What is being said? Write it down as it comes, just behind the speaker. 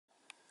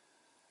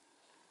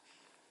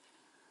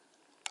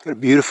Got a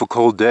beautiful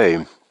cold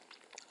day.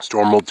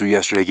 Storm rolled through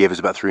yesterday, gave us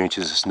about 3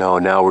 inches of snow.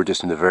 Now we're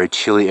just in the very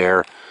chilly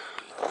air.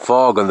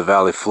 Fog on the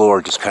valley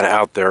floor, just kind of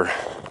out there.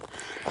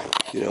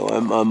 You know,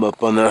 I'm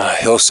up on the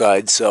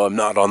hillside, so I'm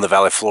not on the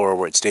valley floor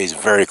where it stays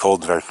very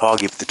cold and very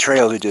foggy. But the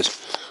trails are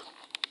just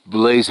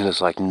blazing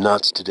us like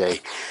nuts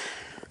today.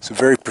 Some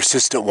very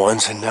persistent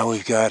ones, and now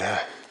we've got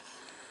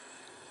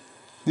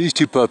these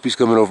two puppies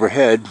coming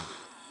overhead,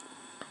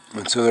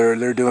 and so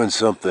they're doing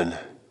something.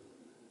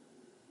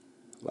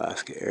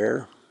 Alaska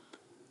Air.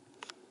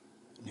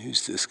 And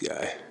who's this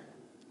guy?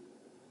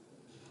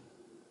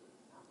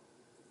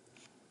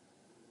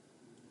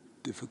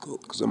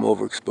 Difficult because I'm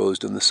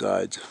overexposed on the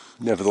sides.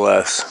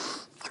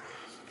 Nevertheless,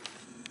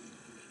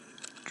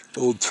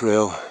 old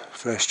trail,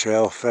 fresh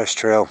trail, fresh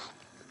trail.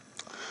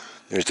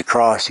 There's the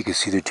cross. You can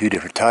see there are two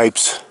different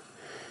types.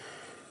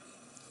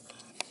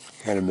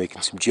 Kind of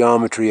making some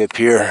geometry up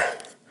here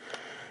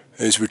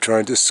as we're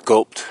trying to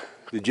sculpt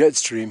the jet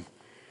stream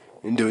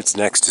into its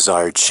next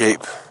desired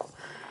shape.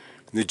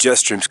 The jet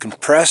stream's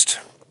compressed,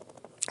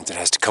 and it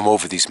has to come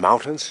over these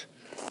mountains.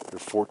 They're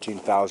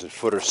 14,000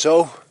 foot or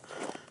so,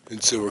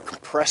 and so we're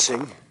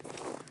compressing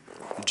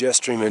the jet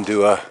stream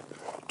into a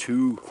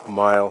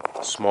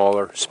 2-mile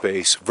smaller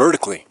space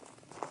vertically.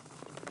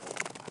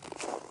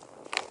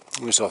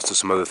 There's also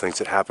some other things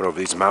that happen over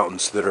these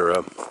mountains that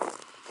are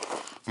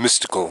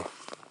mystical.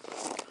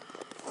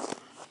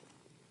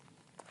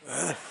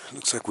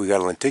 Looks like we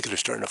got a lenticular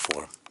starting to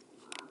form.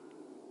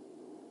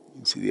 You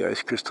can see the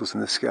ice crystals in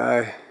the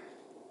sky.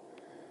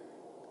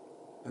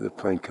 Another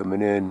plane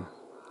coming in.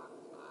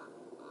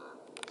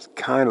 It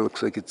kind of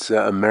looks like it's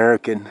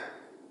American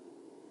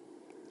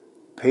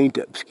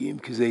paint-up scheme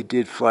because they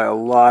did fly a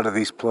lot of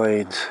these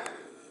planes.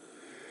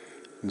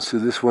 And so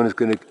this one is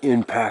going to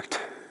impact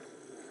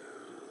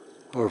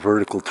our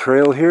vertical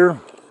trail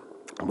here.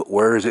 But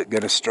where is it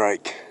going to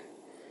strike?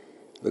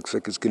 Looks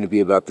like it's going to be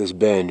about this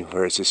bend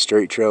where it's a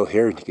straight trail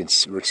here. And you can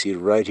see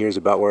right here is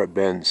about where it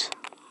bends.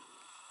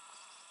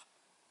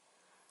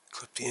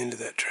 Clip the end of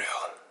that trail.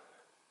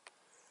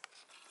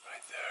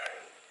 Right there.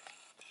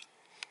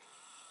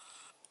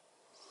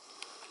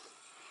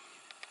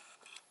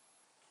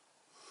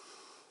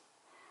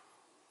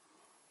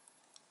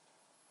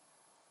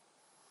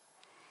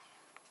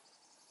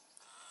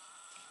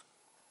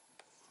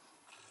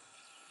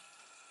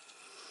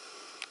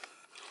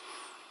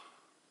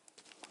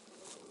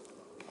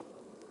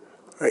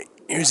 Alright,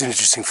 here's an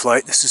interesting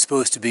flight. This is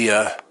supposed to be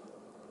a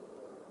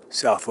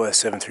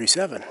Southwest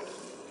 737.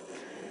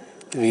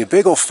 Giving a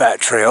big old fat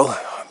trail,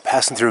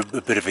 passing through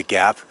a bit of a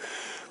gap,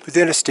 but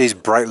then it stays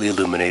brightly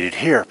illuminated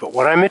here. But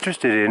what I'm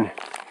interested in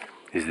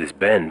is this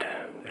bend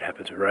that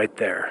happens right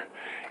there.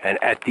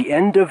 And at the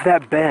end of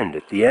that bend,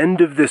 at the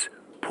end of this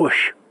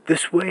push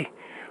this way,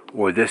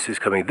 or this is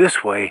coming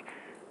this way,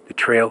 the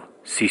trail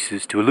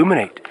ceases to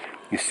illuminate.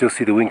 You still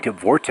see the wingtip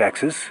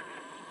vortexes,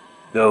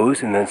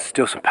 those, and then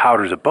still some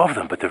powders above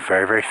them, but they're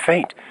very, very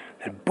faint.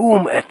 And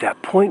boom, at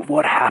that point,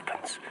 what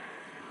happens?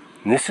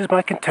 And this is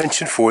my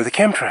contention for the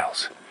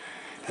chemtrails,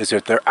 is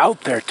that they're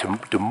out there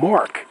to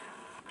mark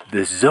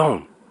this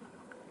zone.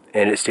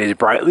 And it stays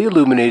brightly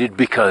illuminated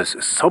because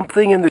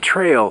something in the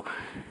trail's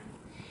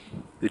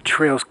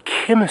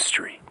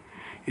chemistry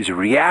is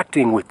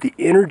reacting with the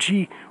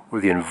energy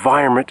or the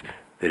environment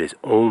that is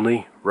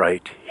only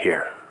right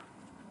here.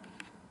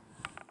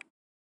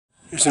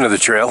 Here's another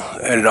trail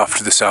headed off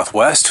to the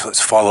southwest.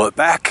 Let's follow it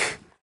back.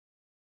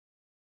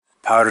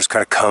 Powder's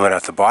kind of coming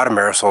out the bottom,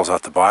 aerosol's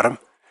out the bottom.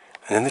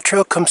 And then the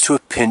trail comes to a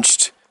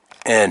pinched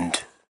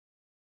end.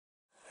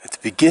 At the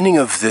beginning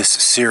of this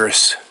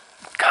cirrus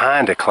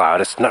kind of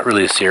cloud, it's not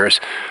really a cirrus,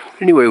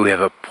 but anyway, we have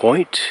a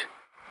point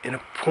and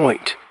a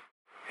point.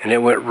 And it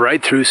went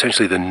right through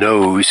essentially the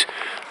nose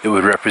that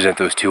would represent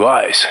those two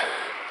eyes.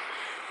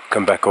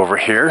 Come back over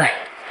here,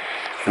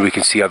 and we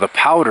can see how the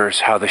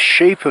powders, how the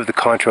shape of the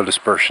contrail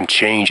dispersion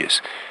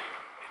changes.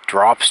 It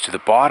drops to the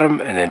bottom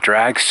and then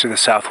drags to the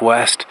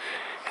southwest.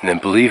 And then,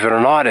 believe it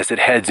or not, as it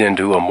heads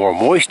into a more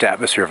moist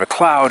atmosphere of a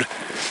cloud,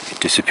 it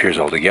disappears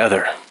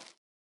altogether.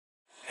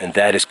 And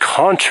that is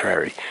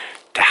contrary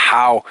to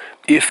how,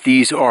 if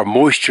these are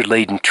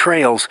moisture-laden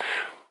trails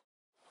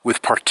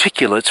with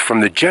particulates from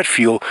the jet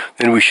fuel,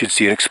 then we should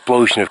see an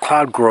explosion of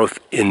cloud growth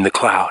in the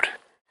cloud.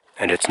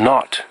 And it's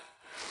not.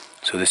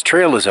 So this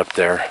trail is up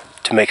there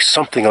to make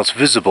something else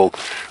visible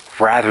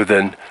rather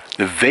than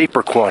the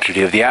vapor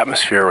quantity of the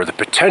atmosphere or the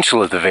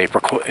potential of the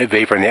vapor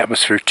in the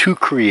atmosphere to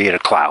create a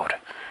cloud.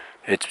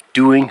 It's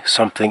doing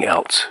something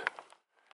else.